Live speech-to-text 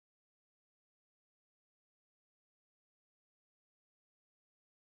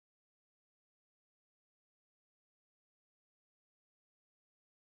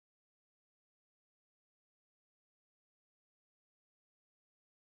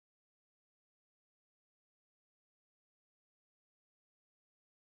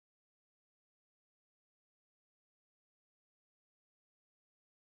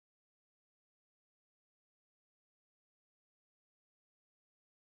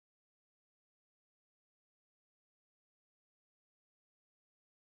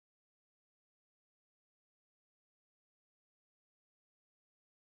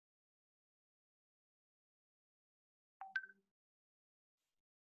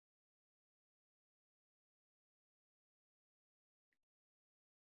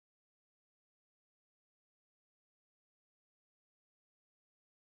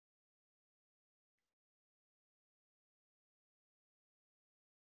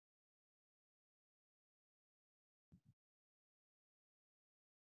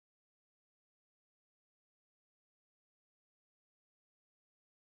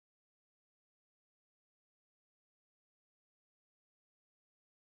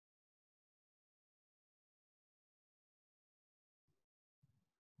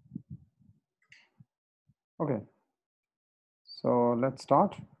Okay, so let's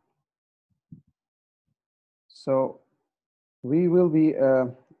start. So we will be,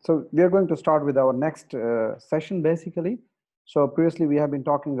 so we are going to start with our next session basically. So previously we have been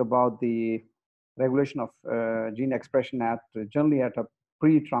talking about the regulation of gene expression at generally at a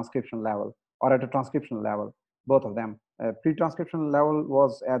pre-transcription level or at a transcription level, both of them. Pre-transcription level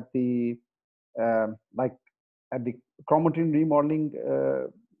was at the, like at the chromatin remodeling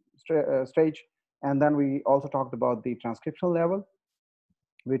stage. And then we also talked about the transcriptional level.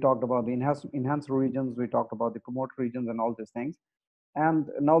 We talked about the enhancer regions, we talked about the promoter regions and all these things. And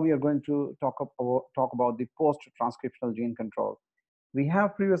now we are going to talk about the post-transcriptional gene control. We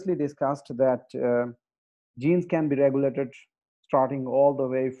have previously discussed that genes can be regulated starting all the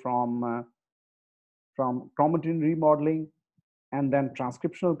way from chromatin remodeling, and then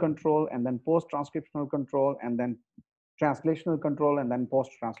transcriptional control, and then post-transcriptional control, and then translational control, and then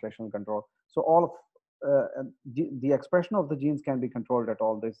post-translational control. So all of the expression of the genes can be controlled at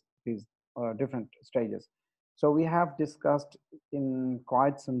all these different stages. So we have discussed in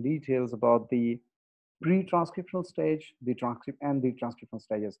quite some details about the pre-transcriptional stage, the transcript, and the transcriptional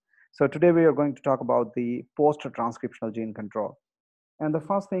stages. So today we are going to talk about the post-transcriptional gene control. And the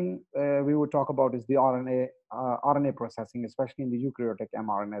first thing we would talk about is the RNA processing, especially in the eukaryotic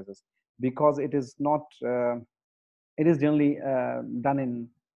mRNAs, because it is not, it is generally done in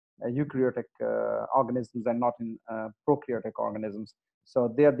eukaryotic organisms and not in prokaryotic organisms.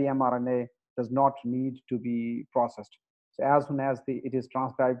 So there the mRNA does not need to be processed. So as soon as it is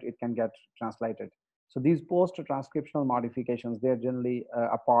transcribed, it can get translated. So these post-transcriptional modifications, they're generally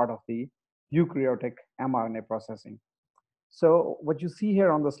a part of the eukaryotic mRNA processing. So what you see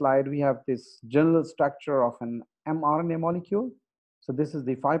here on the slide, we have this general structure of an mRNA molecule. So this is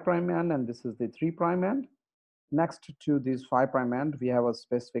the 5' end and this is the 3' end. Next to this 5' end, we have a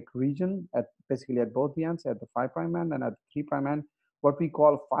specific region at basically at both the ends, at the 5' end and at the 3' end, what we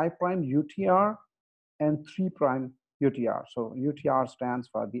call 5' UTR and 3' UTR. So UTR stands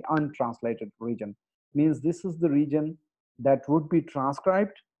for the untranslated region. Means this is the region that would be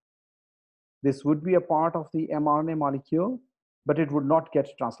transcribed. This would be a part of the mRNA molecule, but it would not get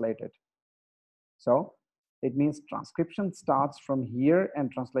translated. So it means transcription starts from here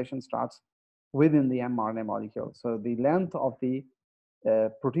and translation starts within the mRNA molecule. So the length of the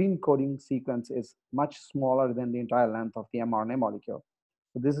protein coding sequence is much smaller than the entire length of the mRNA molecule.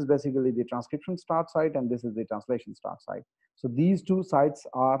 So this is basically the transcription start site and this is the translation start site. So these two sites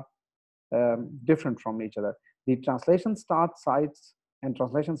are different from each other. The translation start sites and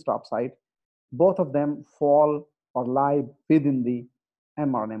translation stop site, both of them fall or lie within the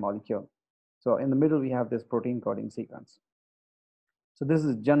mRNA molecule. So in the middle, we have this protein coding sequence. So this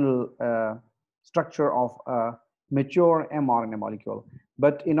is general structure of a mature mRNA molecule.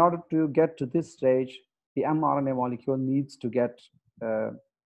 But in order to get to this stage, the mRNA molecule needs to get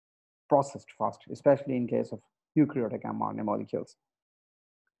processed first, especially in case of eukaryotic mRNA molecules.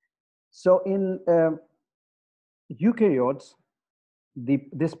 So in eukaryotes,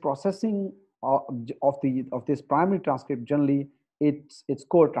 this processing of this primary transcript, generally it's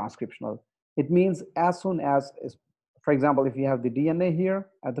co-transcriptional. It means as soon as, for example, if you have the DNA here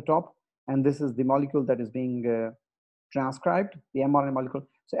at the top, and this is the molecule that is being transcribed, the mRNA molecule.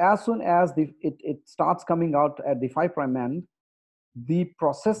 So as soon as it starts coming out at the 5' end, the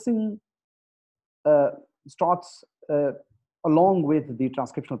processing starts along with the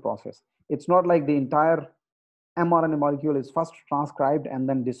transcriptional process. It's not like the entire mRNA molecule is first transcribed and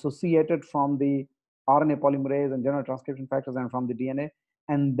then dissociated from the RNA polymerase and general transcription factors and from the DNA,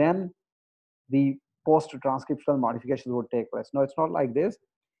 and then the post-transcriptional modifications would take place. No, it's not like this.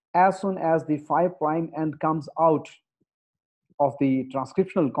 As soon as the 5' end comes out of the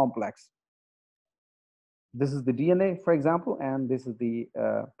transcriptional complex, this is the DNA, for example, and this is the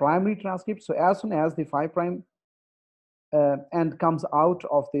primary transcript. So as soon as the 5' end comes out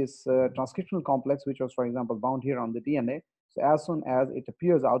of this transcriptional complex, which was, for example, bound here on the DNA, so as soon as it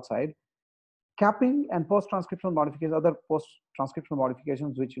appears outside, capping and post-transcriptional modifications, other post-transcriptional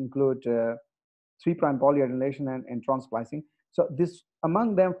modifications, which include 3' polyadenylation and intron splicing. So this,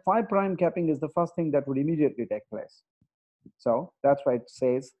 among them, 5' capping is the first thing that would immediately take place. So that's why it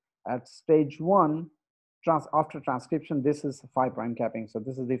says at stage 1, after transcription, this is 5' capping. So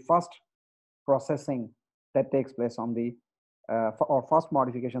this is the first processing that takes place on the, or first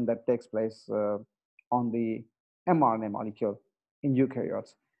modification that takes place on the mRNA molecule in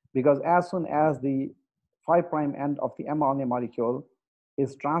eukaryotes. Because as soon as the 5' end of the mRNA molecule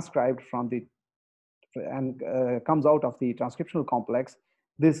is transcribed from the, and comes out of the transcriptional complex,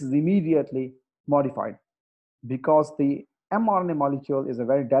 this is immediately modified, because the mRNA molecule is a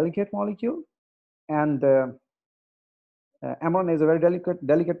very delicate molecule. And mRNA is a very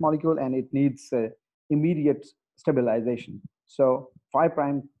delicate molecule, and it needs immediate stabilization. So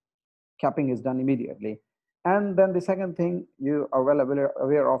 5' capping is done immediately. And then the second thing you are well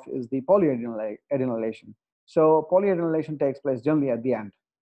aware of is the polyadenylation. So polyadenylation takes place generally at the end.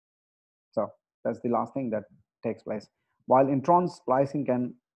 So that's the last thing that takes place, while intron splicing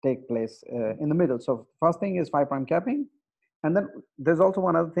can take place in the middle. So first thing is 5' capping. And then there's also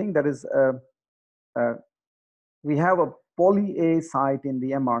one other thing, that is we have a poly A site in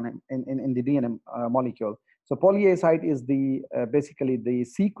the mRNA, in the DNA molecule. So poly A site is the basically the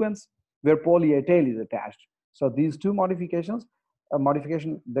sequence where poly A tail is attached. So these two modifications,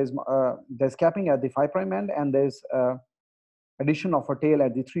 there's capping at the 5' end, and there's addition of a tail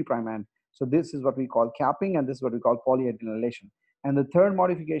at the 3' end. So this is what we call capping, and this is what we call polyadenylation. And the third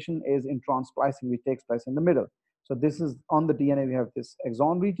modification is intron splicing, which takes place in the middle. So this is on the DNA, we have this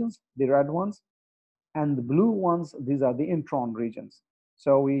exon regions, the red ones, and the blue ones, these are the intron regions.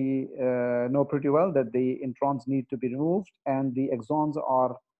 So we know pretty well that the introns need to be removed, and the exons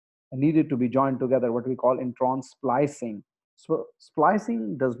are needed to be joined together, what we call intron splicing. So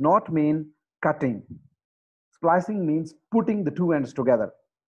splicing does not mean cutting. Splicing means putting the two ends together,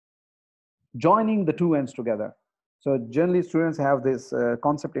 joining the two ends together. So generally students have this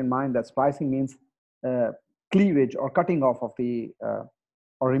concept in mind that splicing means cleavage or cutting off of the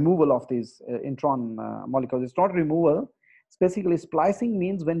or removal of these intron molecules. It's not removal. Basically, splicing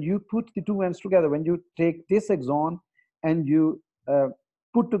means when you put the two ends together, when you take this exon and you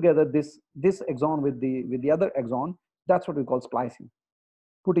put together this exon with the other exon, that's what we call splicing,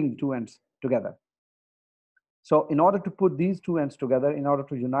 putting the two ends together. So in order to put these two ends together, in order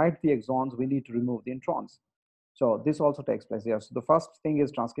to unite the exons, we need to remove the introns. So this also takes place here. So the first thing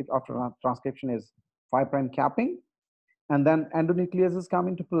is after transcription is 5' capping, and then endonucleases come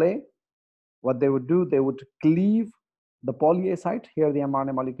into play. What they would do, they would cleave the poly A site. Here the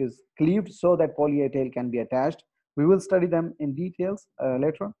mRNA molecule is cleaved so that poly A tail can be attached. We will study them in details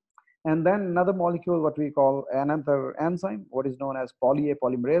later. And then another molecule, what we call another enzyme, what is known as poly A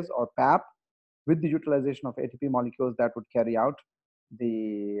polymerase, or PAP, with the utilization of ATP molecules that would carry out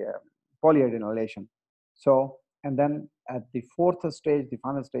the polyadenylation. So, and then at the fourth stage, the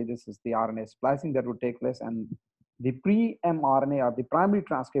final stage, this is the RNA splicing that would take place, and the pre-mRNA or the primary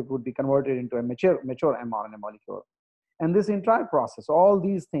transcript would be converted into a mature mRNA molecule. And this entire process, all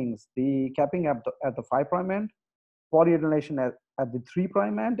these things, the capping at the 5' end, polyadenylation at the 3'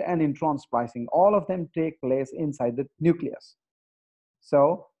 end, and intron splicing, all of them take place inside the nucleus.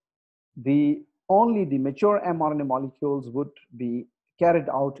 So only the mature mRNA molecules would be carried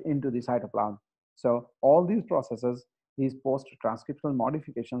out into the cytoplasm. So all these processes, these post-transcriptional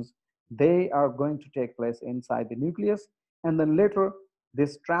modifications, they are going to take place inside the nucleus, and then later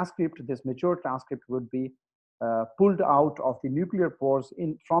this transcript, this mature transcript, would be pulled out of the nuclear pores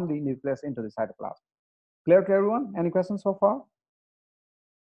from the nucleus into the cytoplasm. Clear to everyone? Any questions so far?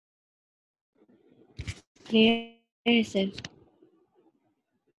 Clear, sir.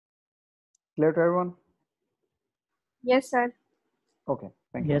 Clear to everyone? Yes, sir. Okay,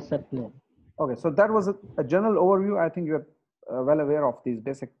 thank you. Yes, sir. Clear. Okay, so that was a general overview. I think you're well aware of these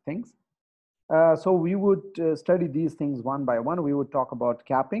basic things. So we would study these things one by one. We would talk about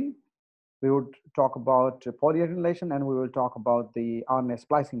capping, we would talk about polyadenylation, and we will talk about the RNA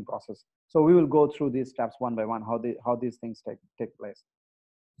splicing process. So we will go through these steps one by one, how these things take place.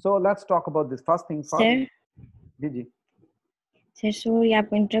 So let's talk about this first thing first. Sir, ji sir sorry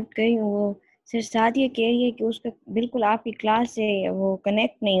आपको interrupt कर रही हूँ। वो sir साथ ये कह रही है कि उसका बिल्कुल आपकी क्लास से वो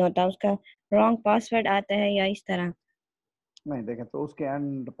कनेक्ट नहीं होता, उसका रॉन्ग पासवर्ड आता है या इस तरह। नहीं देखें तो उसके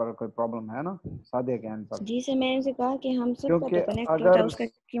एंड पर कोई प्रॉब्लम है ना, सादिया के एंड पर। जी सर, मैंने उनसे कहा कि हम सबका क्योंकि तो कनेक्ट होता है, उसका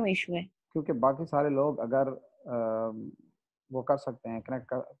क्यों इशू है? क्योंकि बाकी सारे लोग अगर वो कर सकते हैं,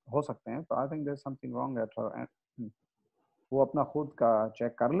 कनेक्ट हो सकते हैं, तो I think there is something wrong at her and. वो अपना खुद का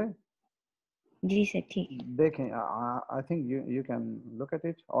चेक कर ले। जी सर, ठीक। देखें, I think you can look at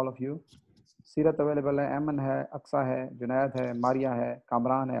it, all of you. सीरत अवेलेबल है, एमन है, अक्सा है, जुनैद है, मारिया है,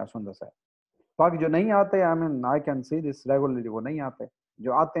 कामरान है और सुंदस है। बाकी जो नहीं आते, I mean I can see this regularly, वो नहीं आते।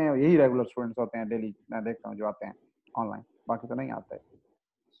 जो आते हैं यही रेगुलर स्टूडेंट्स होते हैं, डेली मैं देखता हूँ जो आते हैं ऑनलाइन, बाकी तो नहीं आते।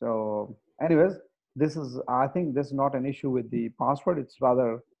 So anyways, this is, I think this is not an issue with the password, it's rather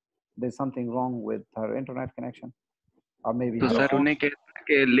there's something wrong with her internet connection, or maybe तो सर उन्हें कहते हैं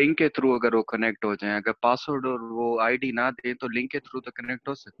कि लिंक के थ्रू अगर वो कनेक्ट हो जाएं, अगर पासवर्ड और वो आईडी ना दे तो लिंक के थ्रू तो कनेक्ट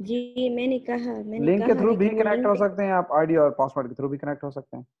हो सकते हैं। जी मैंने कहा लिंक के थ्रू भी कनेक्ट हो सकते हैं आप, आईडी और पासवर्ड के थ्रू भी कनेक्ट हो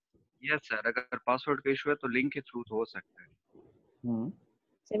सकते हैं। यस सर, अगर पासवर्ड का इशू है तो लिंक के थ्रू तो हो सकता है।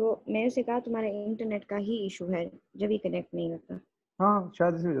 सर वो मैंने से कहा तुम्हारा इंटरनेट का ही इशू है, जब भी कनेक्ट नहीं होता। हाँ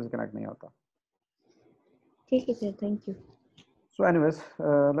शायद इसी वजह से कनेक्ट नहीं होता। ठीक है sir, thank you. So anyways,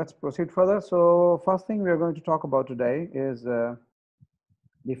 let's proceed further. So first thing we are going to talk about today is the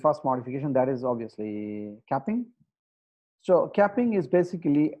first modification, that is obviously capping. So capping is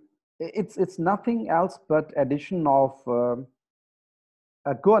basically, it's nothing else but addition of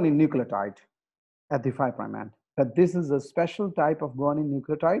a guanine nucleotide at the 5' end. But this is a special type of guanine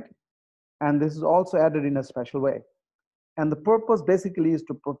nucleotide, and this is also added in a special way. And the purpose basically is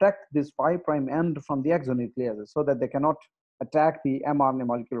to protect this 5' end from the exonucleases so that they cannot attack the mRNA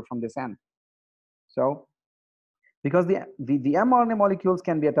molecule from this end. So because the mRNA molecules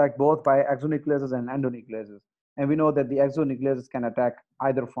can be attacked both by exonucleases and endonucleases. And we know that the exonucleases can attack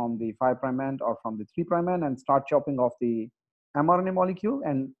either from the 5' end or from the 3' end and start chopping off the mRNA molecule,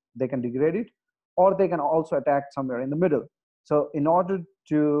 and they can degrade it, or they can also attack somewhere in the middle. So in order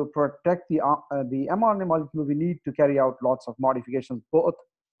to protect the mRNA molecule, we need to carry out lots of modifications, both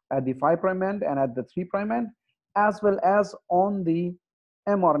at the 5' end and at the 3' end, as well as on the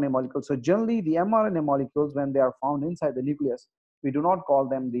mRNA molecules. So generally the mRNA molecules, when they are found inside the nucleus, we do not call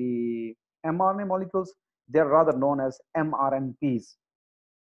them the mRNA molecules. They're rather known as mRNPs,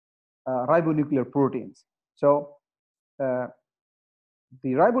 ribonuclear proteins. So the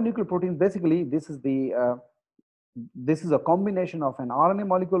ribonuclear proteins, basically this is a combination of an RNA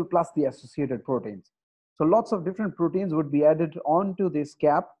molecule plus the associated proteins. So lots of different proteins would be added onto this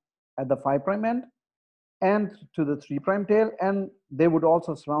cap at the 5' end and to the 3' tail, and they would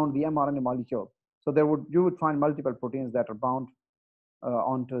also surround the mRNA molecule. So you would find multiple proteins that are bound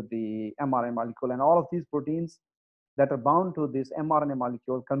onto the mRNA molecule, and all of these proteins that are bound to this mRNA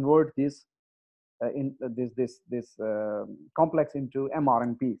molecule convert this complex into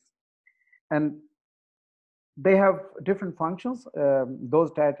mRNPs, and they have different functions.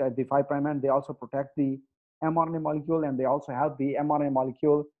 Those attached at the 5' end, they also protect the mRNA molecule, and they also help the mRNA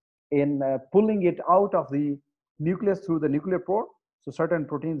molecule in pulling it out of the nucleus through the nuclear pore. So certain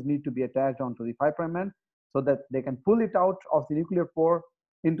proteins need to be attached onto the 5' end so that they can pull it out of the nuclear pore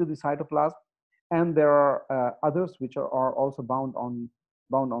into the cytoplasm. And there are others which are also bound on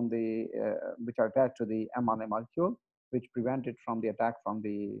the which are attached to the mRNA molecule, which prevent it from the attack from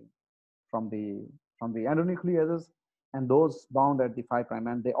the endonucleases. And those bound at the 5'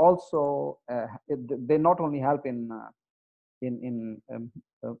 end, they also they not only help in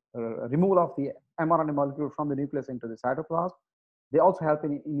removal of the mRNA molecule from the nucleus into the cytoplasm, they also help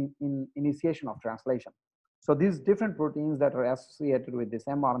in initiation of translation. So these different proteins that are associated with this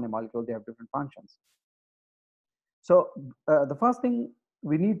mRNA molecule, they have different functions. So the first thing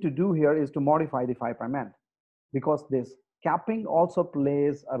we need to do here is to modify the 5' end, because this capping also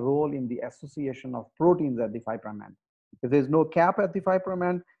plays a role in the association of proteins at the 5' end. If there's no cap at the 5'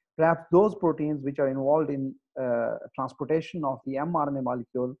 end, perhaps those proteins which are involved in transportation of the mRNA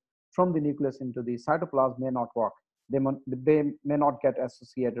molecule from the nucleus into the cytoplasm may not work. They may not get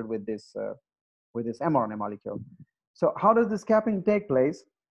associated with this mRNA molecule. So how does this capping take place?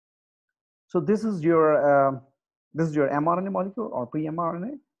 So this is your mRNA molecule or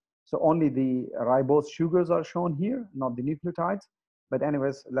pre-mRNA. So only the ribose sugars are shown here, not the nucleotides. But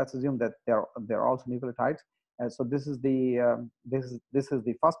anyways, let's assume that they're also nucleotides. So this is the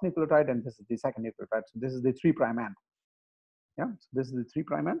first nucleotide, and this is the second nucleotide. So this is the 3' end. Yeah. So this is the 3'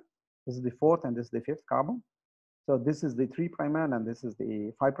 end. This is the fourth, and this is the fifth carbon. So this is the 3' end, and this is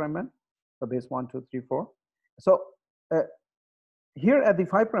the 5' end. So base 1, 2, 3, 4. So here at the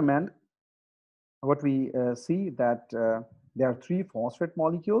 5' end, what we see that there are 3 phosphate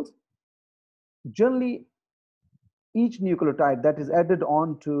molecules. Generally, each nucleotide that is added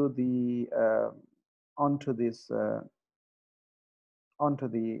onto the onto the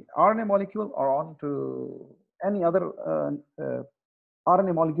RNA molecule or onto any other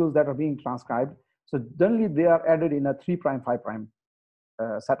RNA molecules that are being transcribed. So generally, they are added in a 3', 5'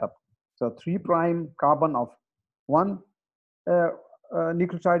 setup. So 3' carbon of one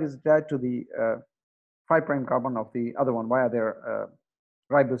nucleotide is attached to the 5' carbon of the other one via their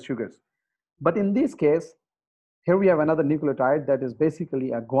ribose sugars. But in this case, here we have another nucleotide that is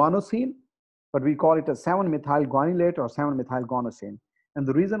basically a guanosine, but we call it a 7-methyl guanylate or 7-methyl guanosine. And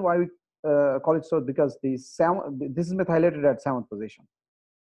the reason why we call it so is because this is methylated at 7th position.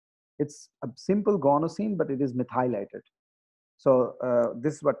 It's a simple guanosine, but it is methylated. So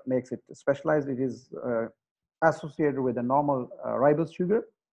this is what makes it specialized. It is associated with a normal ribose sugar.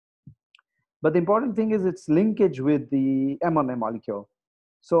 But the important thing is its linkage with the mRNA molecule.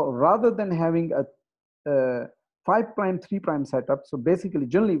 So rather than having a 5', 3' setup, so basically,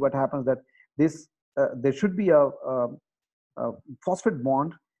 generally what happens that this there should be a phosphate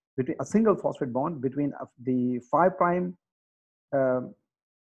bond, between a single phosphate bond between the 5'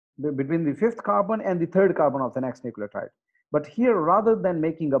 between the 5th carbon and the 3rd carbon of the next nucleotide. But here, rather than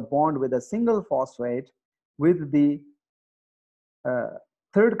making a bond with a single phosphate with the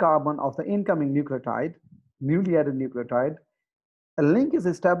 3rd carbon of the incoming nucleotide, newly added nucleotide, a link is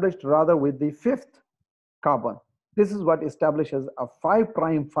established rather with the 5th carbon. This is what establishes a 5'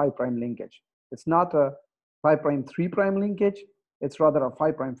 5' linkage. It's not a 5' 3' linkage, it's rather a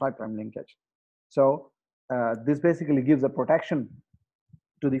 5' 5' linkage. So this basically gives a protection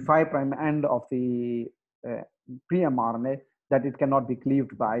to the 5' end of the pre-mRNA, that it cannot be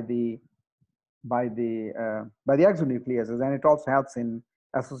cleaved by the exonucleases, and it also helps in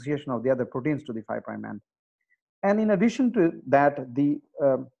association of the other proteins to the 5' end. And in addition to that, the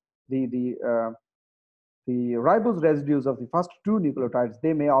ribose residues of the first 2 nucleotides,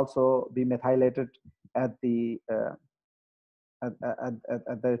 they may also be methylated at the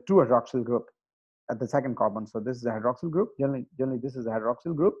 2-hydroxyl group at the 2nd carbon. So this is a hydroxyl group. Generally this is a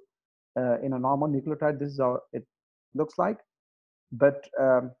hydroxyl group. In a normal nucleotide, this is how it looks like. But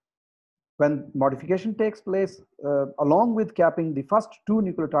when modification takes place, along with capping the first 2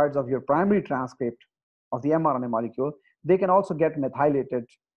 nucleotides of your primary transcript of the mRNA molecule, they can also get methylated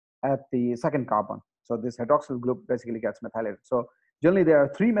at the 2nd carbon. So this hydroxyl group basically gets methylated. So generally there are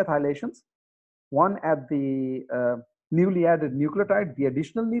 3 methylations, one at the newly added nucleotide, the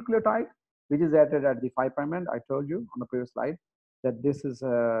additional nucleotide, which is added at the 5' end. I told you on the previous slide that this is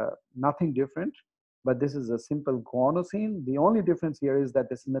nothing different, but this is a simple guanosine. The only difference here is that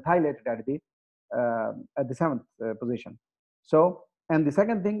this is methylated at the 7th position. So, and the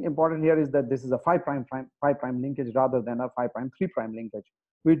second thing important here is that this is a 5' linkage rather than a 5' 3' linkage,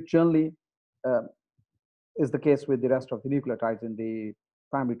 which generally is the case with the rest of the nucleotides in the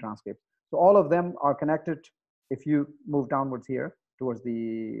primary transcript. So all of them are connected. If you move downwards here towards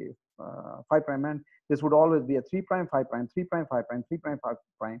the 5' end, this would always be a 3', 5', 3', 5', 3',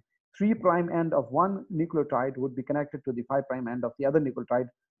 5'. 3' end of one nucleotide would be connected to the 5' end of the other nucleotide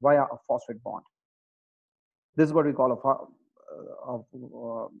via a phosphate bond. This is what we call a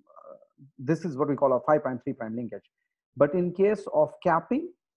 5' 3' linkage. But in case of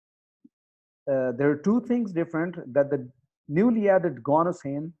capping, there are 2 things different, that the newly added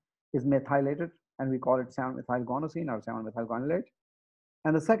guanosine is methylated, and we call it 7-methylguanosine or 7-methylguanylate.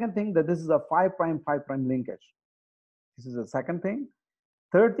 And the second thing, that this is a 5' 5' linkage. This is the second thing.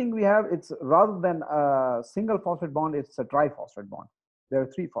 Third thing we have, it's rather than a single phosphate bond, it's a triphosphate bond. There are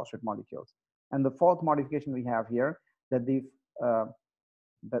 3 phosphate molecules. And the 4th modification we have here, that the 2'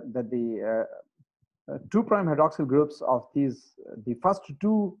 hydroxyl groups of these, the first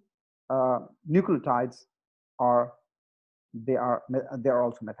 2 nucleotides are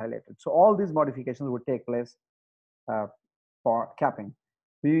also methylated. So all these modifications would take place for capping.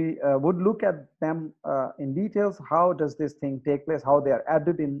 We would look at them in details. How does this thing take place? How they are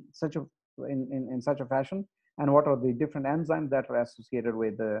added in such a fashion, and what are the different enzymes that are associated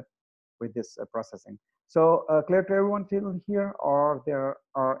with this processing? So clear to everyone till here, or there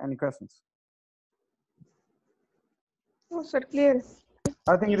are any questions? Oh, sir, clear.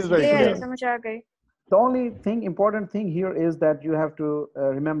 I think it is very Clear, clear. समझ आ गए. The only thing, important thing here is that you have to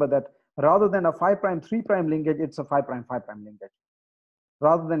remember that rather than a 5' 3' linkage, it's a 5' 5' linkage.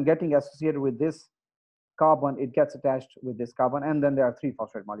 Rather than getting associated with this carbon, it gets attached with this carbon, and then there are 3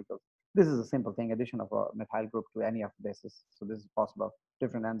 phosphate molecules. This is a simple thing, addition of a methyl group to any of the bases. So this is possible.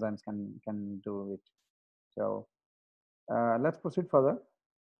 Different enzymes can do it. So let's proceed further.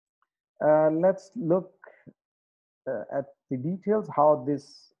 Let's look at the details how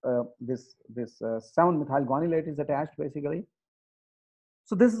this 7-methylguanylate is attached basically.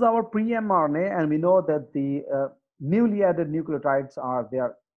 So this is our pre-mRNA, and we know that the newly added nucleotides are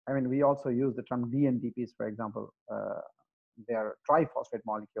there. I mean, we also use the term DNTPs, for example. They are triphosphate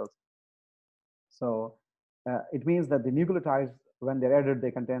molecules. So it means that the nucleotides, when they're added,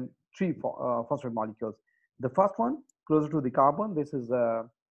 they contain 3 phosphate molecules. The first one, closer to the carbon, this is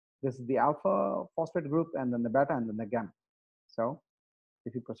the alpha phosphate group, and then the beta, and then the gamma. So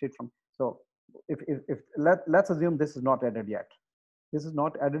if you proceed from, so let's assume this is not added yet. This is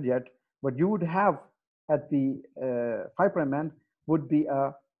not added yet. What you would have at the 5' end would be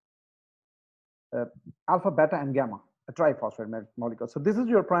a alpha, beta, and gamma, a triphosphate molecule. So this is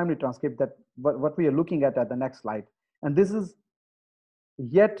your primary transcript, that what we are looking at the next slide. And this is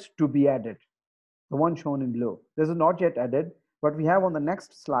yet to be added, the one shown in blue. This is not yet added. What we have on the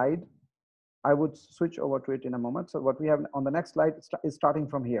next slide, I would switch over to it in a moment. So what we have on the next slide is starting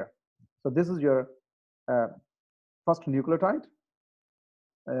from here. So this is your first nucleotide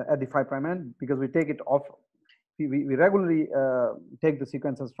at the 5' end, because we take it off. We regularly take the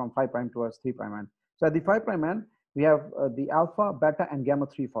sequences from 5' towards 3' end. So at the 5' end, we have the alpha, beta, and gamma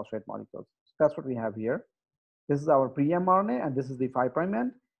 3 phosphate molecules. So that's what we have here. This is our pre-mRNA, and this is the 5'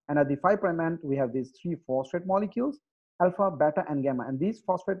 end. And at the 5' end, we have these 3 phosphate molecules, alpha, beta, and gamma. And these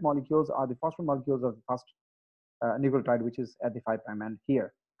phosphate molecules are the phosphate molecules of the first nucleotide, which is at the 5' end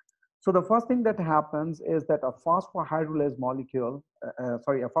here. So the first thing that happens is that a phosphorhydrolase molecule, a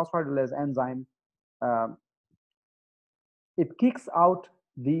phosphorhydrolase enzyme, it kicks out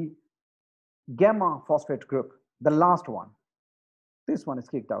the gamma phosphate group, the last one. This one is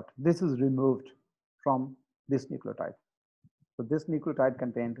kicked out. This is removed from this nucleotide. So this nucleotide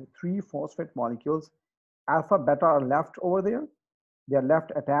contained 3 phosphate molecules. Alpha, beta are left over there. They are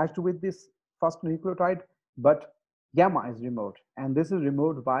left attached with this first nucleotide, but gamma is removed. And this is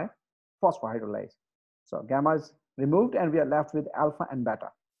removed by phosphorhydrolase. So gamma is removed and we are left with alpha and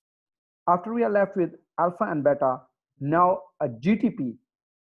beta. After we are left with alpha and beta, now a GTP,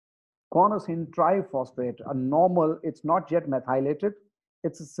 guanosine triphosphate, a normal, it's not yet methylated.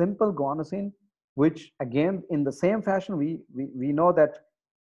 It's a simple guanosine, which again, in the same fashion, we know that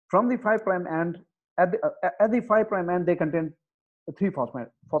from the 5' end, at the 5' end, they contain 3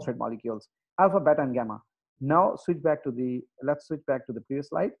 phosphate molecules, alpha, beta, and gamma. Now switch back to the, let's switch back to the previous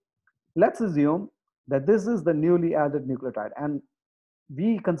slide. Let's assume that this is the newly added nucleotide and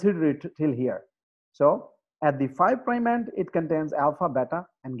we consider it till here. So at the 5' end, it contains alpha, beta,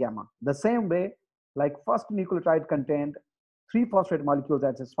 and gamma. The same way, like first nucleotide contained 3 phosphate molecules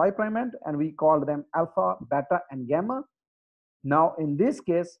at its 5' end, and we called them alpha, beta, and gamma. Now in this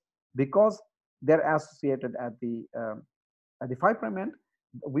case, because they're associated at the 5' end,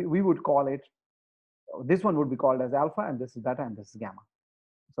 we would call it, this one would be called as alpha, and this is beta, and this is gamma.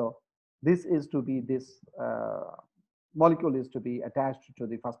 So this is to be, this molecule is to be attached to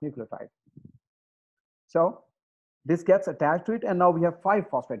the first nucleotide. So this gets attached to it, and now we have 5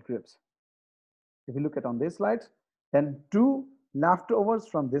 phosphate groups. If you look at on these slides, then 2 leftovers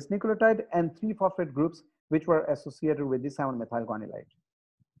from this nucleotide and 3 phosphate groups which were associated with the 7-methylguanylate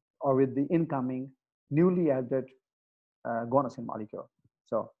or with the incoming newly added guanosine molecule.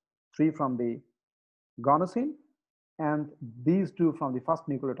 So 3 from the guanosine and these 2 from the first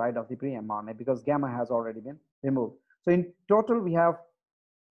nucleotide of the pre-mRNA, because gamma has already been removed. So in total, we have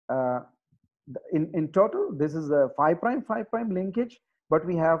in total, this is a 5' linkage, but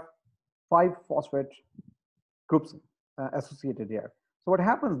we have 5 phosphate groups associated here. So what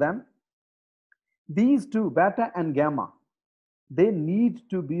happens then? These 2, beta and gamma, they need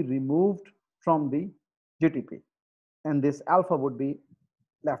to be removed from the GTP, and this alpha would be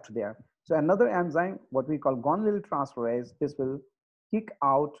left there. So another enzyme, what we call guanylyl transferase, this will kick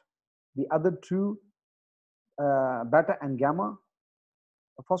out the other 2 beta and gamma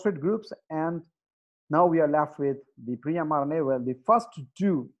phosphate groups, and now we are left with the pre-mRNA, where the first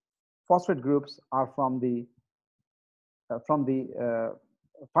 2 phosphate groups are from the 5'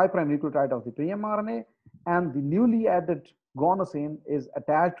 nucleotide of the pre-mRNA, and the newly added guanosine is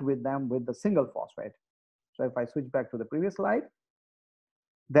attached with them with the single phosphate. So if I switch back to the previous slide,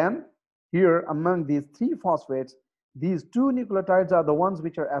 then here among these 3 phosphates, these 2 nucleotides are the ones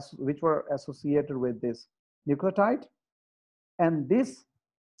which were associated with this nucleotide, and this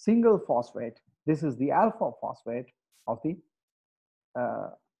single phosphate, this is the alpha phosphate of the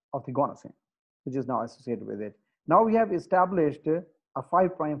guanosine, which is now associated with it. Now we have established a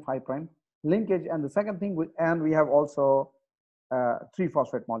 5' linkage, and the second thing, and we have also 3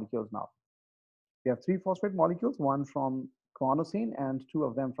 phosphate molecules now. We have 3 phosphate molecules, 1 from guanosine and 2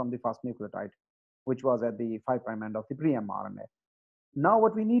 of them from the first nucleotide, which was at the 5' end of the pre-mRNA. Now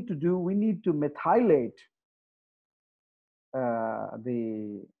what we need to do, we need to methylate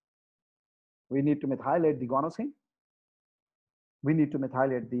the guanosine. We need to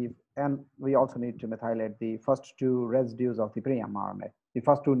methylate and we also need to methylate the first 2 residues of the pre-mRNA. The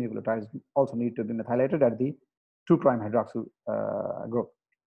first 2 nucleotides also need to be methylated at the 2' hydroxyl group.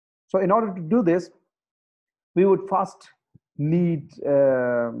 So in order to do this, we would first need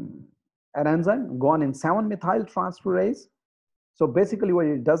an enzyme, guanine 7-methyl transferase. So basically what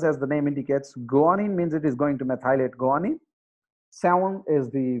it does, as the name indicates, guanine means it is going to methylate guanine. 7 is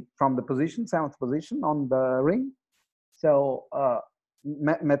from the position, 7th position on the ring. So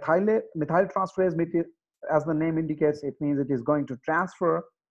methyl transferase, as the name indicates, it means it is going to transfer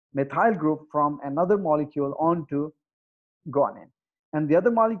methyl group from another molecule onto guanine. And the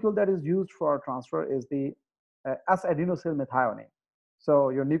other molecule that is used for transfer is the S-adenosyl methionine. So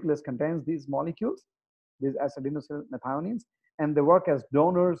your nucleus contains these molecules, these S-adenosyl methionines, and they work as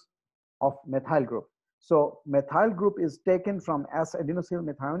donors of methyl group. So methyl group is taken from S-adenosyl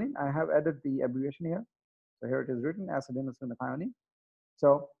methionine. I have added the abbreviation here. So here it is written, S-adenosyl methionine.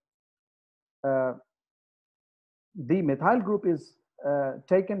 So the methyl group is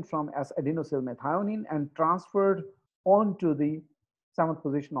taken from as adenosyl methionine and transferred onto the 7th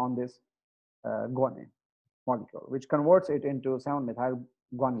position on this guanine molecule, which converts it into 7-methyl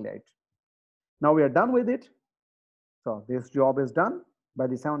guanylate. Now we are done with it. So this job is done by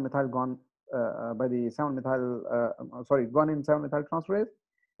the 7-methyl guanine 7-methyl transferase.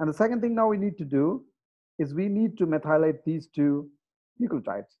 And the second thing now we need to do is we need to methylate these two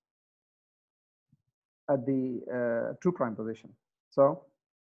nucleotides at the 2' position. So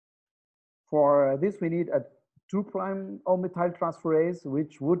for this, we need a 2' O-methyl transferase,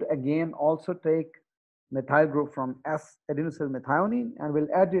 which would again also take methyl group from S-adenosyl methionine and will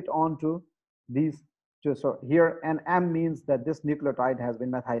add it onto these two. So here an M means that this nucleotide has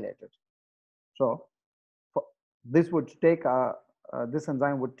been methylated. So this would take this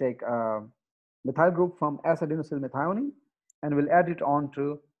enzyme would take a methyl group from S-adenosyl methionine and will add it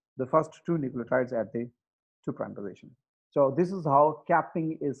onto the first two nucleotides at the 2' position. So this is how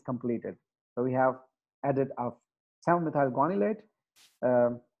capping is completed. So we have added a 7-methyl guanylate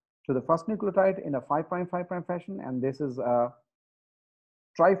to the first nucleotide in a 5' fashion, and this is a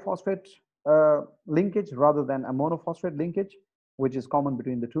triphosphate linkage rather than a monophosphate linkage, which is common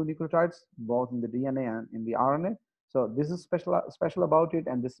between the two nucleotides, both in the DNA and in the RNA. So this is special about it,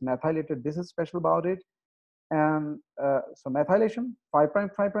 and this methylated, this is special about it. And so methylation, 5'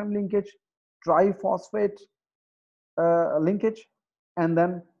 linkage, triphosphate linkage, and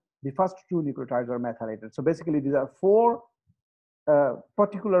then the first two nucleotides are methylated. So basically these are 4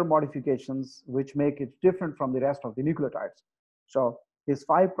 particular modifications which make it different from the rest of the nucleotides. So this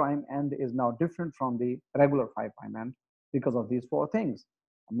 5' end is now different from the regular 5' end because of these 4 things: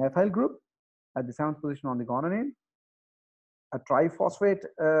 a methyl group at the 7th position on the guanine, a triphosphate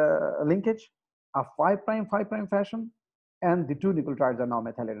linkage, a 5' fashion, and the 2 nucleotides are now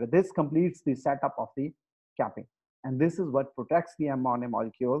methylated. This completes the setup of the capping, and this is what protects the mRNA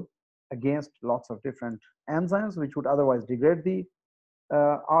molecule against lots of different enzymes which would otherwise degrade the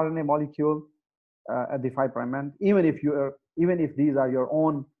RNA molecule at the 5' end, even if these are your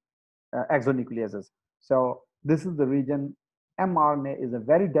own exonucleases. So this is the region. mRNA is a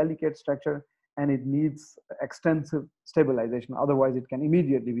very delicate structure and it needs extensive stabilization. Otherwise, it can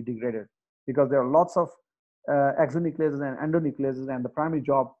immediately be degraded because there are lots of exonucleases and endonucleases, and the primary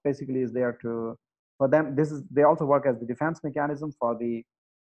job basically is there to, for them, they also work as the defense mechanism for the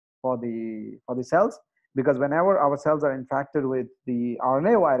cells, because whenever our cells are infected with the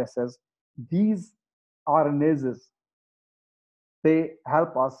RNA viruses, these RNases, they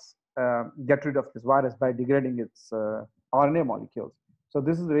help us get rid of this virus by degrading its RNA molecules. So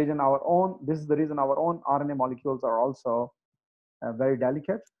this is the reason our own RNA molecules are also very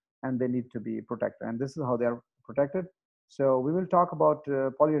delicate and they need to be protected, and this is how they are protected. So we will talk about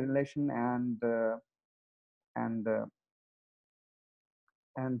polyadenylation and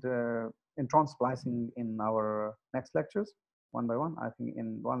intron splicing in our next lectures, one by one. I think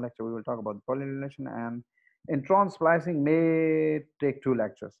in one lecture we will talk about the polyadenylation, and intron splicing may take 2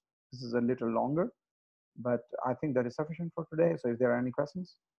 lectures. This is a little longer, but I think that is sufficient for today. So if there are any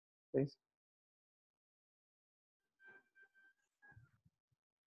questions, please.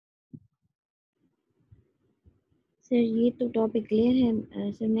 Sir ये तो topic clear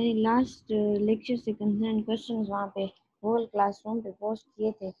है sir. मेरे last lecture से concern questions वहाँ पे whole classroom पे post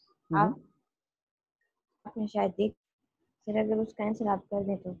किए थे, आपने शायद देख, सर अगर उसका आंसर आप कर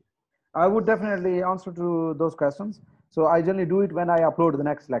दें तो। I would definitely answer to those questions. So I generally do it when I upload the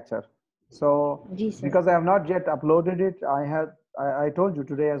next lecture. So because I have not yet uploaded it, I told you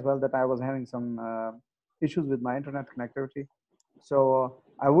today as well that I was having some issues with my internet connectivity. So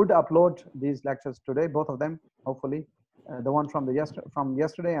I would upload these lectures today, both of them, hopefully, the one from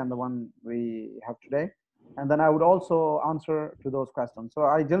yesterday and the one we have today. And then I would also answer to those questions. So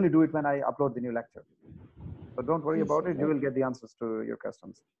I generally do it when I upload the new lecture. So don't worry about it. You will get the answers to your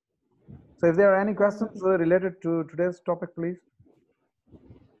questions. So if there are any questions related to today's topic, please.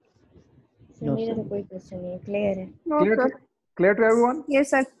 Sir मेरा तो कोई question नहीं है, clear है। No, sir. Clear to everyone? Yes,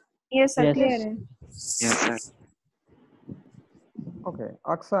 sir. Yes, sir. Yes. Clear है। Yes, sir. Okay,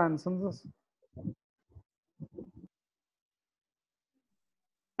 Aksa and Census.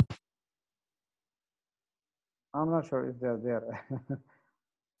 I'm not sure if they're there.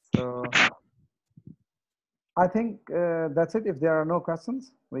 So I think that's it. If there are no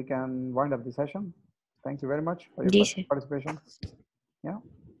questions, we can wind up the session. Thank you very much for your participation. Yeah.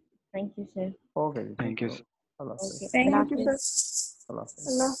 Thank you, sir. Okay. Thank you. Allah Hafiz. Thank you, Allah sir. Allah Hafiz.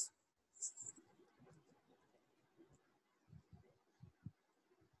 Allah.